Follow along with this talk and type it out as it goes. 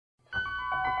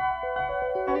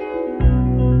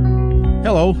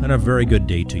Hello, and a very good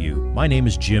day to you. My name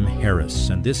is Jim Harris,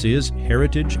 and this is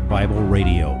Heritage Bible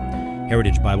Radio.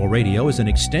 Heritage Bible Radio is an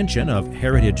extension of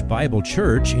Heritage Bible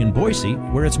Church in Boise,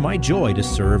 where it's my joy to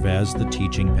serve as the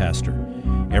teaching pastor.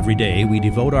 Every day, we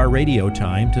devote our radio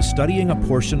time to studying a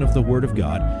portion of the Word of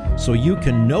God so you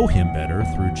can know Him better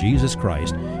through Jesus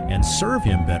Christ and serve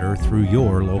Him better through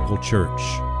your local church.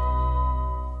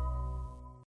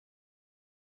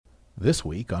 This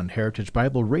week on Heritage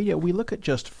Bible Radio, we look at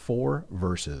just 4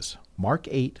 verses. Mark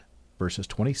 8, verses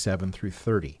 27 through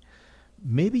 30.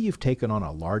 Maybe you've taken on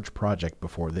a large project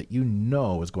before that you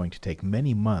know is going to take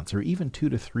many months or even 2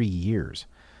 to 3 years.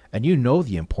 And you know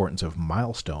the importance of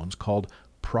milestones called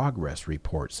progress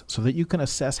reports so that you can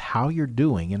assess how you're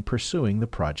doing in pursuing the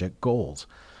project goals.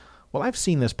 Well, I've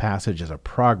seen this passage as a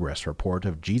progress report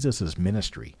of Jesus'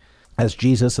 ministry. As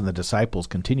Jesus and the disciples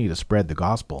continue to spread the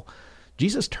gospel,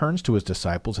 Jesus turns to his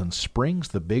disciples and springs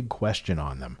the big question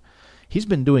on them. He's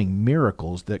been doing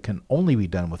miracles that can only be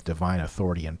done with divine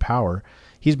authority and power.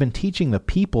 He's been teaching the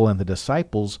people and the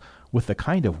disciples with the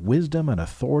kind of wisdom and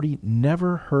authority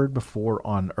never heard before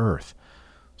on earth.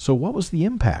 So what was the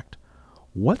impact?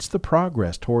 What's the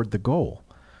progress toward the goal?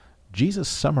 Jesus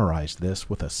summarized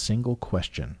this with a single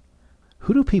question.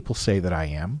 Who do people say that I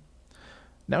am?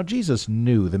 Now, Jesus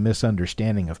knew the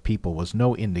misunderstanding of people was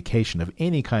no indication of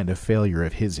any kind of failure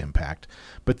of his impact,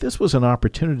 but this was an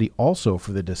opportunity also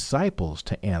for the disciples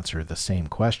to answer the same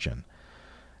question.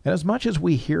 And as much as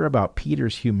we hear about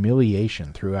Peter's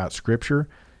humiliation throughout Scripture,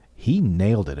 he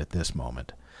nailed it at this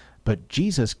moment. But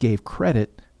Jesus gave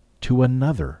credit to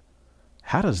another.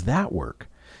 How does that work?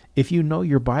 If you know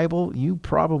your Bible, you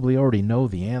probably already know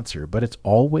the answer, but it's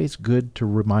always good to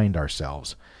remind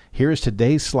ourselves. Here is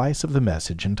today's slice of the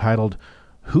message entitled,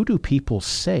 Who Do People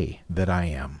Say That I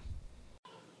Am?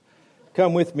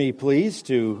 Come with me, please,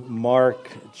 to Mark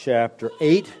chapter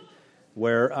 8,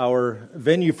 where our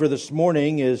venue for this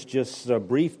morning is just a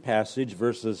brief passage,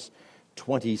 verses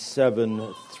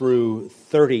 27 through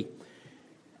 30.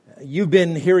 You've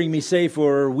been hearing me say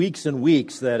for weeks and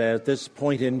weeks that at this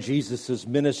point in Jesus'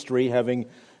 ministry, having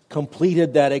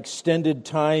completed that extended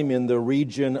time in the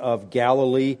region of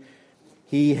Galilee,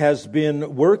 he has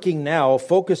been working now,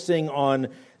 focusing on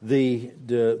the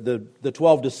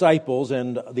 12 disciples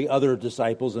and the other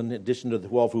disciples, in addition to the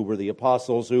 12 who were the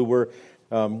apostles, who were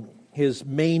his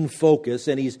main focus,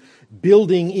 and he's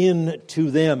building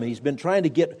into them. He's been trying to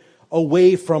get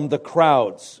away from the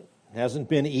crowds. It hasn't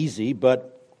been easy,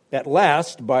 but at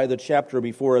last, by the chapter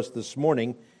before us this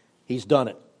morning, he's done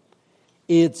it.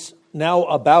 It's now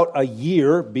about a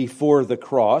year before the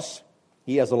cross.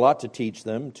 He has a lot to teach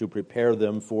them, to prepare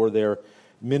them for their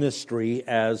ministry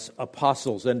as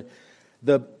apostles. And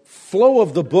the flow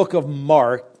of the book of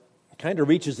Mark kind of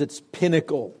reaches its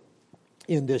pinnacle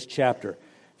in this chapter.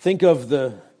 Think of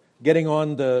getting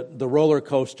on the roller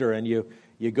coaster and you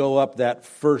go up that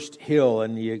first hill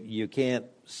and you can't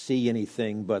see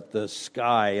anything but the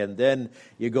sky, and then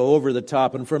you go over the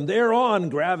top, and from there on,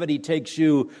 gravity takes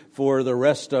you for the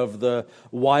rest of the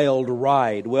wild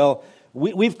ride. Well,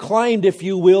 we've climbed, if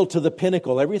you will, to the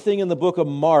pinnacle. Everything in the book of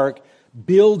Mark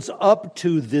builds up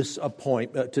to this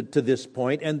point, to this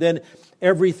point, and then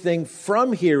everything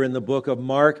from here in the book of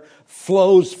Mark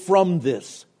flows from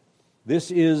this.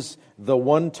 This is the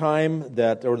one time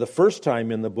or the first time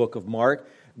in the book of Mark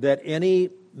that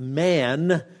any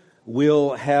man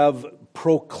will have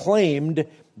proclaimed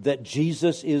that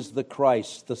Jesus is the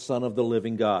Christ, the Son of the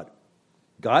living God.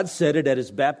 God said it at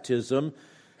his baptism.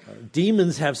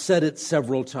 Demons have said it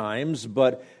several times,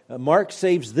 but Mark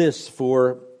saves this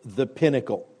for the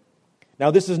pinnacle.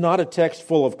 Now, this is not a text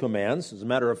full of commands. As a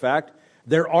matter of fact,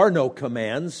 there are no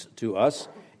commands to us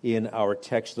in our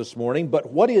text this morning,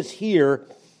 but what is here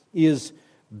is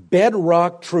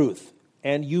bedrock truth,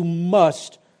 and you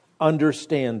must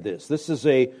understand this. This is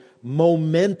a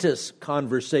momentous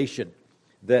conversation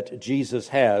that Jesus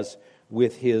has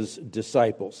with his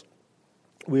disciples.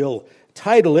 We'll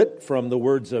title it from the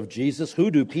words of Jesus,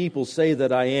 Who Do People Say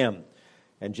That I Am?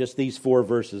 And just these 4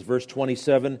 verses. Verse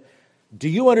 27, do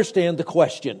you understand the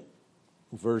question?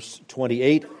 Verse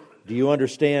 28, do you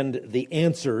understand the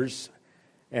answers?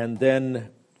 And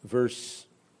then verses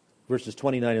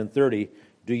 29 and 30,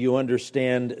 do you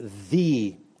understand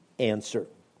the answer?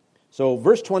 So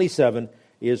verse 27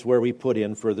 is where we put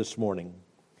in for this morning.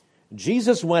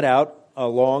 Jesus went out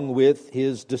along with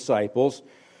his disciples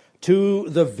to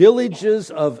the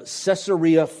villages of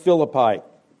Caesarea Philippi.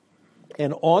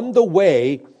 And on the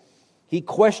way, he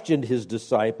questioned his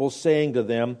disciples, saying to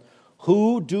them,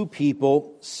 Who do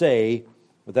people say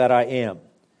that I am?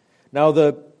 Now,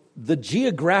 the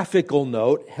geographical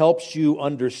note helps you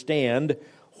understand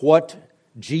what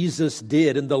Jesus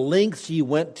did and the lengths he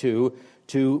went to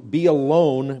be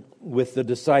alone with the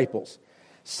disciples.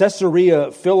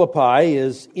 Caesarea Philippi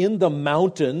is in the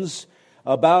mountains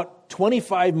about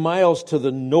 25 miles to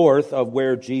the north of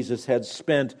where Jesus had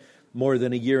spent more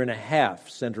than a year and a half,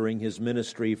 centering his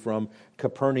ministry from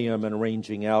Capernaum and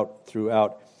ranging out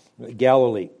throughout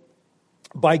Galilee.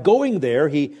 By going there,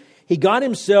 he got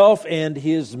himself and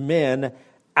his men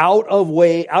out of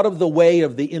the way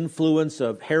of the influence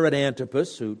of Herod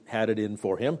Antipas, who had it in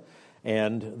for him,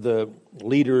 and the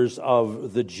leaders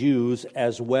of the Jews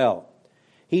as well.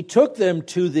 He took them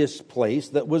to this place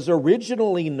that was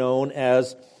originally known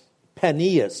as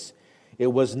Paneas. It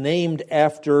was named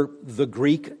after the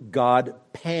Greek god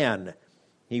Pan.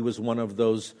 He was one of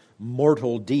those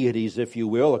mortal deities, if you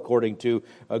will, according to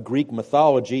Greek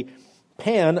mythology.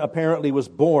 Pan apparently was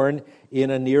born in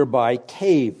a nearby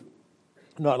cave.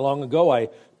 Not long ago, I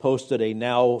posted a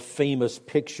now famous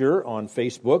picture on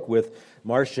Facebook with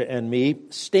Marcia and me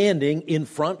standing in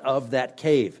front of that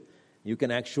cave. You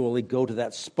can actually go to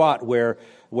that spot where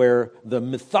the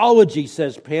mythology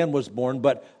says Pan was born,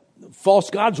 but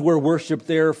false gods were worshipped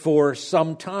there for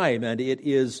some time, and it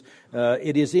is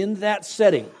in that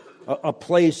setting, a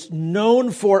place known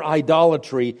for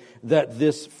idolatry, that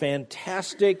this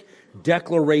fantastic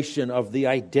declaration of the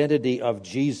identity of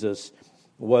Jesus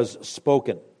was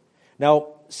spoken.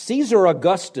 Now, Caesar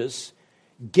Augustus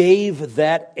gave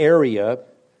that area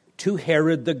to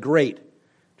Herod the Great.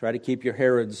 Try to keep your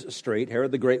Herods straight.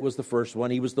 Herod the Great was the first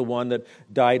one. He was the one that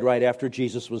died right after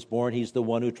Jesus was born. He's the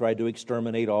one who tried to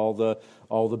exterminate all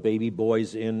the baby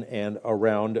boys in and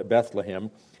around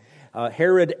Bethlehem.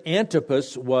 Herod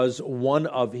Antipas was one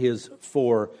of his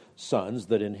 4 sons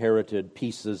that inherited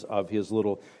pieces of his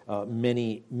little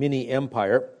mini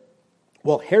empire.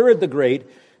 Well, Herod the Great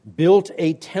built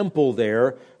a temple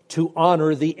there to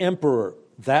honor the emperor.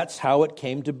 That's how it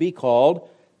came to be called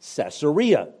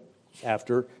Caesarea,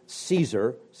 after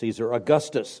Caesar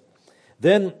Augustus.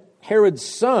 Then Herod's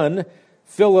son,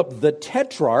 Philip the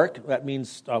Tetrarch, that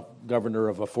means governor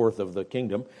of a fourth of the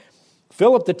kingdom,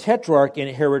 Philip the Tetrarch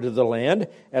inherited the land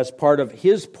as part of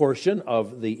his portion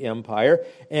of the empire,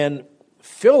 and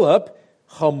Philip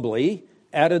humbly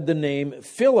added the name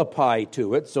Philippi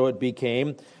to it, so it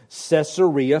became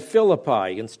Caesarea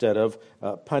Philippi instead of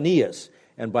Paneas.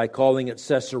 And by calling it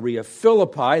Caesarea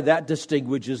Philippi, that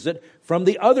distinguishes it from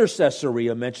the other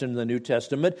Caesarea mentioned in the New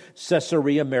Testament,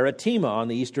 Caesarea Maritima, on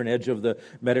the eastern edge of the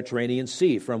Mediterranean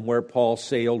Sea, from where Paul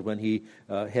sailed when he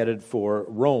headed for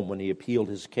Rome, when he appealed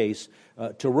his case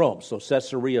to Rome. So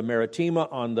Caesarea Maritima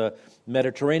on the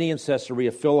Mediterranean,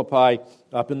 Caesarea Philippi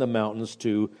up in the mountains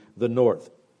to the north.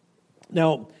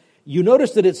 Now, you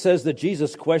notice that it says that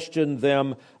Jesus questioned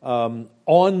them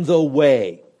on the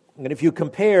way. And if you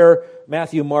compare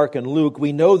Matthew, Mark, and Luke,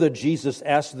 we know that Jesus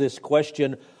asked this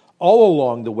question all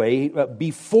along the way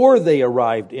before they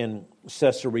arrived in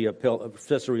Caesarea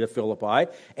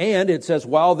Philippi. And it says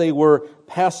while they were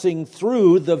passing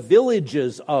through the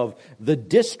villages of the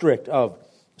district of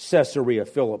Caesarea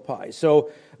Philippi. So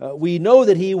we know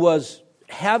that he was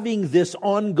having this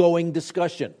ongoing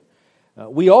discussion.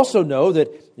 We also know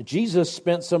that Jesus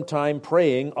spent some time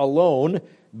praying alone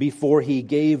before he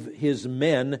gave his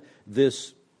men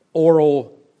this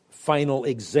oral final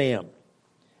exam.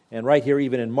 And right here,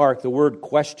 even in Mark, the word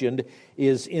questioned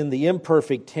is in the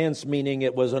imperfect tense, meaning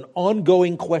it was an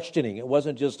ongoing questioning. It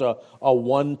wasn't just a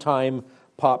one-time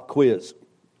pop quiz.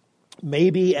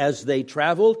 Maybe as they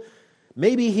traveled,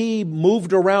 maybe he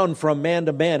moved around from man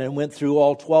to man and went through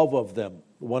all 12 of them,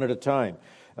 one at a time.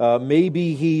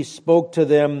 Maybe he spoke to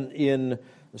them in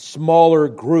smaller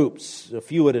groups, a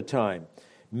few at a time.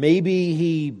 Maybe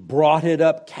he brought it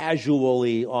up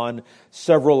casually on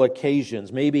several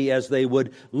occasions. Maybe as they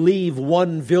would leave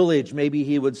one village, maybe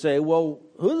he would say, well,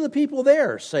 who do the people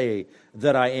there say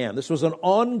that I am? This was an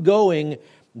ongoing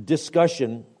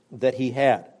discussion that he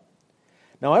had.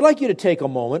 Now, I'd like you to take a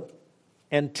moment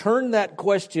and turn that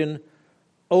question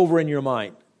over in your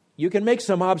mind. You can make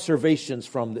some observations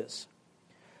from this.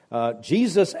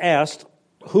 Jesus asked,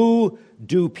 who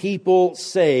do people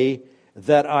say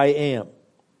that I am?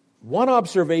 One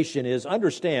observation is,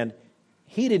 understand,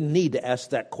 he didn't need to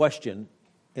ask that question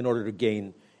in order to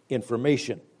gain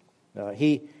information.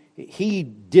 He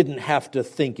didn't have to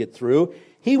think it through.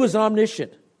 He was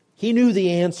omniscient. He knew the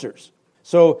answers.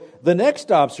 So the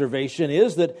next observation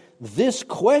is that this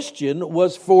question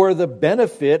was for the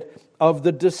benefit of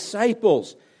the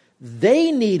disciples.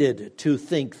 They needed to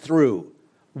think through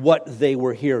what they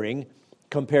were hearing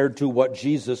compared to what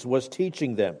Jesus was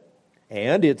teaching them.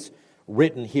 And it's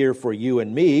written here for you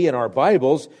and me in our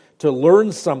Bibles to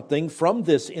learn something from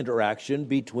this interaction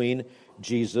between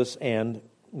Jesus and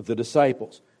the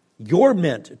disciples. You're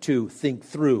meant to think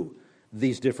through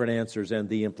these different answers and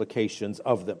the implications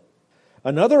of them.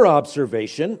 Another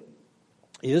observation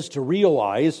is to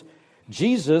realize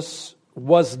Jesus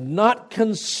was not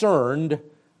concerned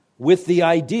with the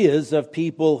ideas of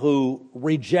people who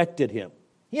rejected him.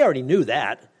 He already knew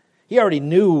that. He already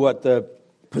knew what the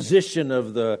position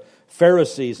of the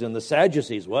Pharisees and the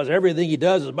Sadducees was. Everything he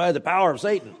does is by the power of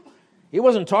Satan. He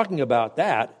wasn't talking about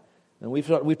that. And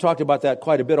we've talked about that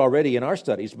quite a bit already in our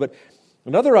studies. But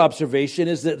another observation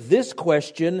is that this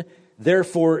question,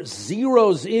 therefore,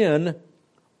 zeroes in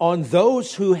on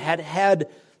those who had had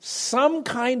some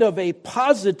kind of a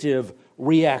positive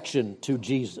reaction to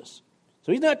Jesus.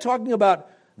 So he's not talking about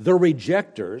the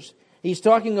rejectors. He's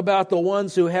talking about the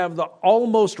ones who have the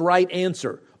almost right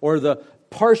answer or the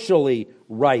partially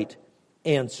right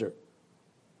answer.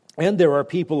 And there are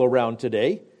people around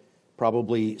today,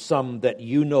 probably some that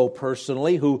you know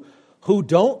personally, who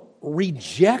don't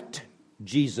reject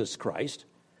Jesus Christ.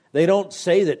 They don't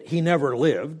say that he never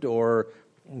lived or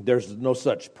there's no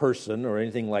such person or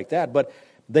anything like that, but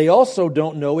they also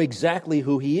don't know exactly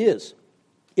who he is.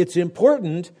 It's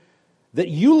important that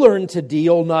you learn to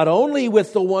deal not only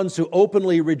with the ones who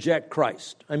openly reject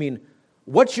Christ. I mean,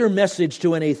 what's your message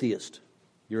to an atheist?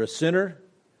 You're a sinner.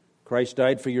 Christ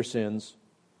died for your sins.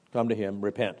 Come to him.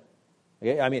 Repent.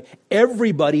 Okay? I mean,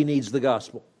 everybody needs the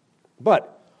gospel.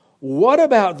 But what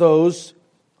about those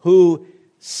who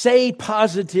say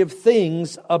positive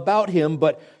things about him,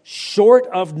 but short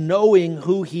of knowing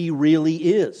who he really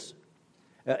is?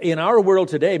 In our world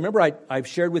today, remember I've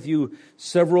shared with you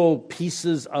several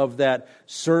pieces of that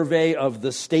survey of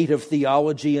the state of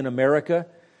theology in America,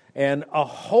 and a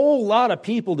whole lot of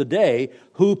people today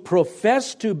who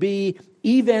profess to be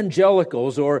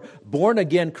evangelicals or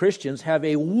born-again Christians have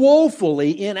a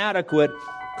woefully inadequate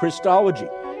Christology.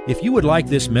 If you would like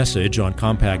this message on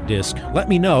compact disc, let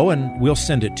me know and we'll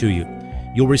send it to you.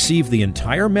 You'll receive the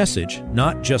entire message,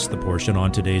 not just the portion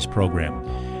on today's program.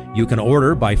 You can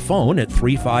order by phone at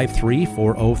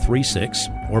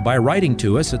 353-4036 or by writing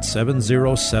to us at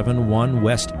 7071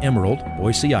 West Emerald,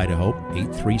 Boise, Idaho,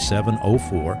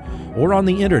 83704, or on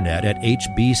the internet at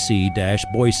hbc-boise.org.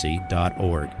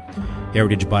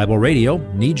 Heritage Bible Radio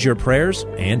needs your prayers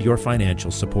and your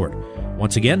financial support.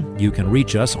 Once again, you can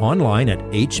reach us online at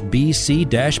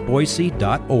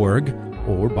hbc-boise.org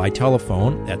or by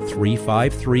telephone at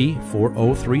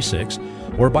 353-4036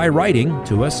 or by writing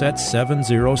to us at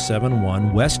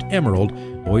 7071 West Emerald,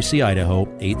 Boise, Idaho,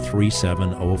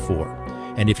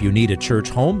 83704. And if you need a church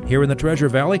home here in the Treasure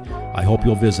Valley, I hope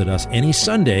you'll visit us any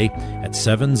Sunday at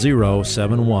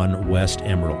 7071 West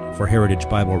Emerald. For Heritage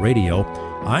Bible Radio,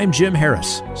 I'm Jim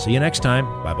Harris. See you next time.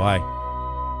 Bye-bye.